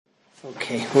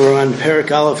Okay, we're on Perek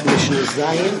Aleph Mishnah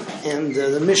Zayin, and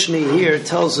the Mishnah here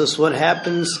tells us what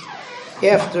happens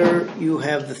after you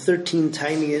have the 13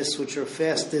 tiniest, which are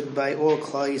fasted by all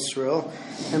Klal Yisrael,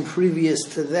 and previous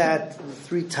to that, the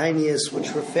 3 tiniest,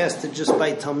 which were fasted just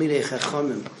by Talmidei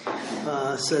Chachamim.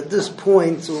 So at this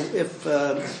point, if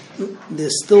there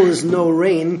still is no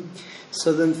rain,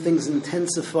 so then things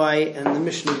intensify, and the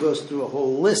Mishnah goes through a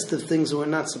whole list of things that we're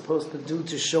not supposed to do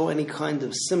to show any kind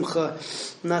of simcha.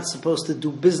 Not supposed to do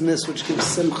business, which gives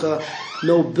simcha.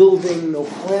 No building, no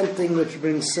planting, which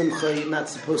brings simcha. You're not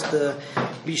supposed to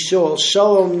be shoal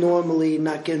shalom normally.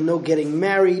 No getting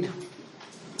married.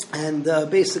 And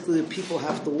basically, the people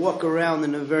have to walk around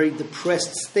in a very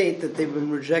depressed state that they've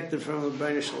been rejected from the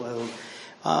Bnei Shalom.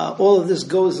 All of this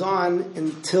goes on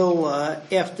until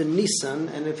after Nisan,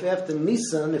 and if after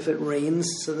Nisan, if it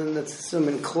rains, so then that's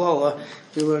Siman Klala.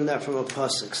 We learn that from a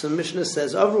pasuk. So Mishnah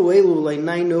says,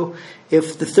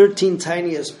 if the 13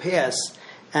 tiniest pass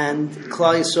and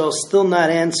Klal Yisrael still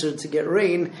not answered to get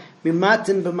rain,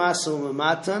 mimatin b'masal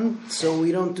mamatan, so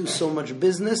we don't do so much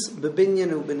business,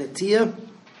 bebinyan u'benetiyah,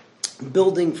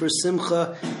 building for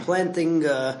simcha, planting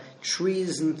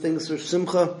trees and things for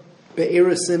simcha.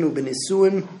 Be'erisin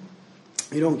u'benisuin,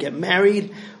 you don't get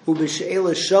married.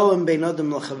 U'b'she'ela shalom bein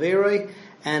adam l'chaveroi,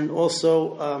 and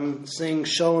also saying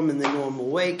shalom in the normal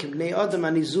way. K'bnei adam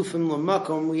anizufim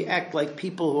l'makom, we act like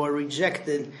people who are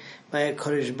rejected by a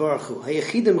Kodesh Baruch Hu.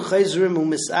 Hayechidim chayzrim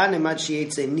u'mis'anim ad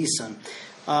she'yetzei Nisan.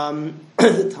 The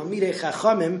Talmidei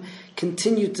Chachamim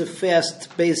continue to fast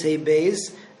Beis Hey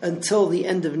Beis until the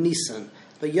end of Nisan.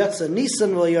 But Yatsa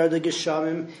Nisan will yarda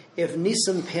geshamim. If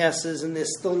Nisan passes and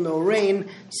there's still no rain,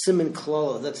 Siman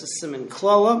Klala. That's a Siman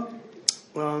Klala.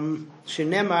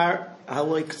 Shenemar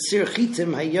haloi Ktsir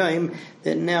Chitim hayayim.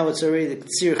 That now it's already the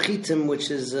Ktsir Chitim,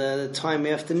 which is the time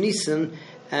after Nisan,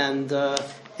 and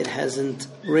it hasn't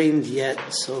rained yet.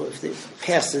 So if it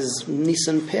passes,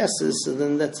 Nisan passes, so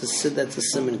then that's a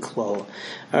Siman Klala.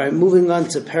 All right, moving on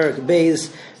to Perek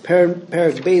Beis.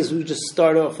 Perek Beis, we just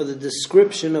start off with a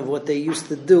description of what they used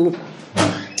to do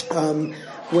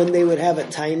when they would have a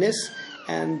tainus,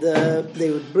 and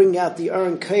they would bring out the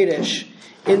Aron Kodesh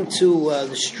into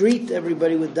the street.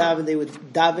 Everybody would daven. They would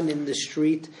daven in the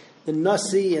street. The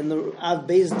Nasi and the Av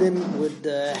Beis Din would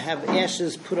have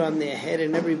ashes put on their head,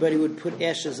 and everybody would put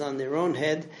ashes on their own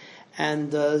head.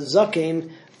 And Zaken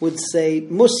would say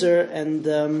Musar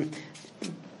and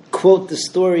quote the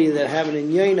story that happened in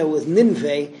Yoina with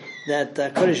Ninveh, that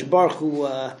Kodesh Baruch Hu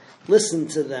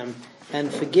listened to them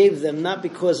and forgave them, not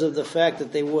because of the fact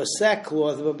that they wore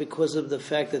sackcloth, but because of the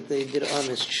fact that they did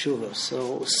honest tshuva.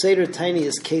 So Seder Tiny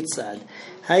is Ketzad.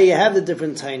 How you have the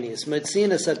different tiniest. So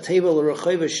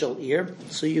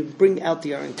you bring out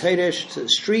the Aron Kodesh to the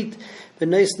street,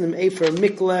 and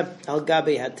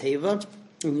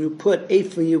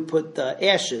you put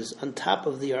ashes on top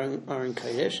of the Aron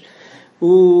Kodesh.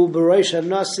 U'b'roisha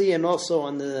Nasi, and also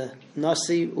on the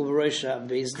Nasi, u'b'roisha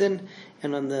Beis Din,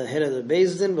 and on the head of the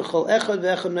Beis Din, v'chol echad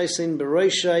v'echad Nasin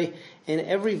b'roishai, and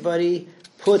everybody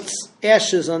puts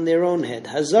ashes on their own head.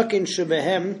 Hazakin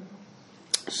shebehem,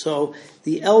 so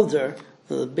the elder,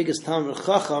 the biggest Talmid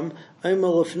Chacham, Omer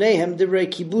ufneihem divrei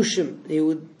kibushim, he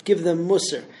would give them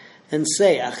musar, and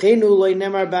say, Achenu loy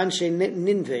nemar b'anshe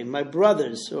Ninveh, my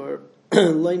brothers, or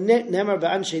loy nemar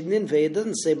b'anshe Ninveh, it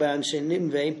doesn't say b'anshe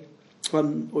Ninveh,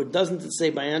 or doesn't it say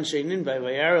by Anshe Ninveh,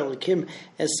 Vayar Elikim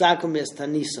Esakum Es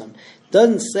Tanisam?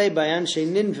 Doesn't say by Anshe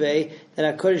Ninveh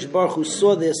that HaKadosh Baruch Hu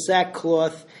saw their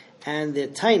sackcloth and their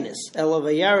tinus. Ela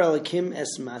Vayar Elikim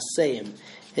Es Maseim.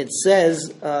 It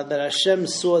says that Hashem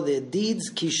saw their deeds,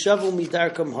 Kishavu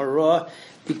Midarkam Hara,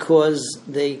 because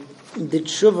they did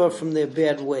tshuva from their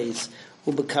bad ways.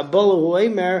 Ubekabbalah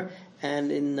Huaymer,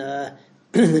 and in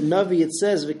the Navi it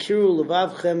says, "V'kiru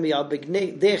levavchem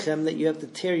v'albegnedechem," that you have to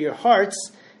tear your hearts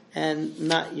and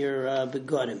not your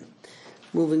begodim.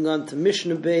 Moving on to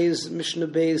Mishnah Beis. Mishnah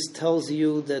Beis tells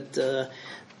you that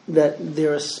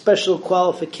there are special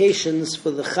qualifications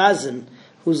for the chazan,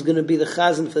 who's going to be the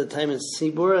chazan for the time of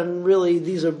tzibur, and really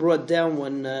these are brought down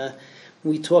when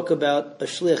we talk about a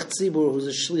shliach tzibur who's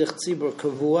a shliach tzibur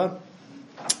kavua.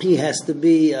 He has to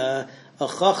be a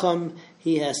chacham.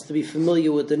 He has to be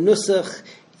familiar with the nusach.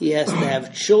 He has to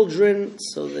have children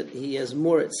so that he has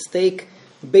more at stake.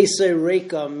 Beisai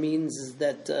Reika means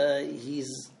that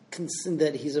he's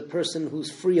a person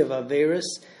who's free of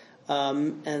averis.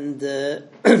 And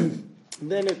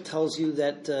then it tells you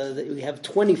that we have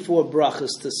 24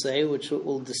 brachas to say, which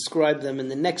we'll describe them in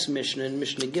the next Mishnah. In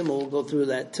Mishnah Gimel, we'll go through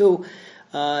that too.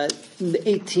 the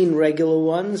 18 regular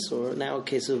ones, or now in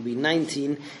case it would be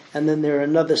 19, and then there are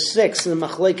another 6, and the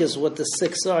machlek is what the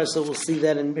 6 are, so we'll see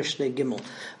that in Mishnah Gimel.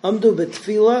 Amdu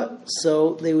b'tefillah,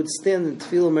 so they would stand in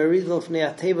tefillah, meridl fnei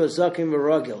ateva zakim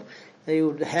v'ragil. They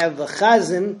would have a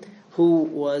chazan who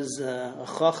was a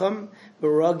chacham,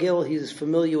 v'ragil, he's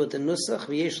familiar with the nusach,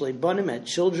 v'yesh leibanim, had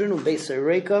children, who beis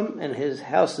reikom, and his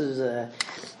house is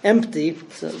empty.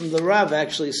 So the Rav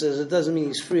actually says it doesn't mean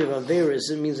he's free of averis.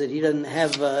 It means that he doesn't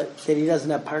have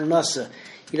parnasa.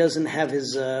 He doesn't have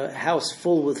his house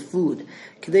full with food.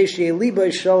 Kadesh liba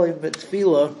shalim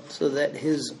b'tefillah, so that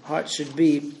his heart should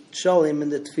be shalim in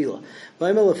the tefillah.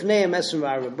 V'imel lefneim esrim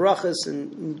v'arba brachas,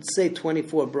 and say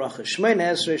 24 brachas.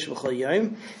 Shmeina esreish v'chol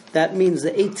yom. That means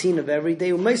the 18 of every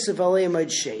day. U'meisef aleim ad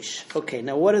sheish. Okay,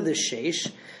 now what are the sheish?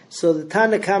 So the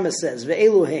Tana Kama says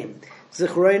ve'eluhem.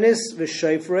 Zechronis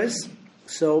v'shofros,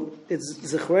 so it's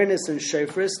Zechronis and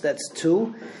shofros, that's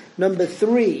 2. Number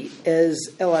 3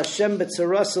 is El Hashem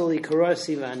b'tzarasel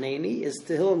ikarasi v'aneni, is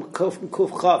Tehillim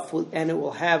Kuf Chaf, and it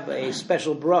will have a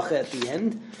special bracha at the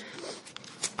end.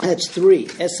 That's 3.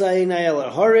 Esayina El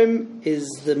Harim is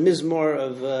the Mizmor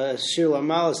of Shir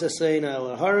Lamalas, Esayina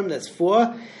El Harim, that's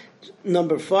 4.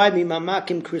 Number 5,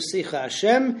 Imamakim Krisicha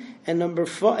Hashem, and number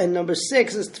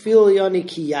 6 is Tfil Yoni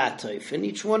Kiyatov, and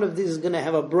each one of these is going to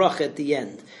have a bracha at the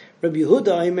end. Rabbi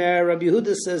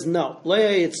Yehuda says no.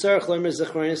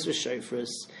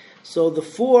 So the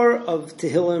 4 of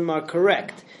Tehillim are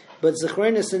correct, but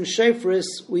Zechronis and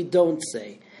Shofros we don't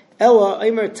say. Ella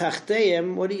Eimer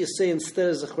Tachteim, what do you say instead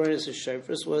of Zechronis and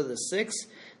Shofros? What are the 6?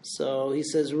 So he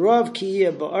says, Rav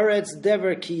Kiyeh Ba'aretz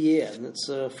Dever Kiyeh. That's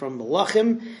from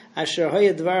Malachim. Asher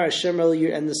Haya Dvar Hashem El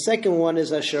Yir. And the second one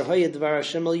is Asher Haya Dvar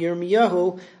Hashem El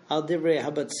Yirmiyahu Al Divrei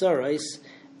Habatzarais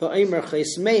Ba'Eimer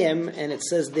Chais Meim. And it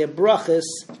says their brachas,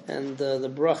 and the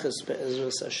brachas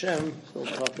Be'ezras Hashem we'll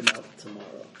talk about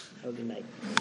tomorrow. Have a good night.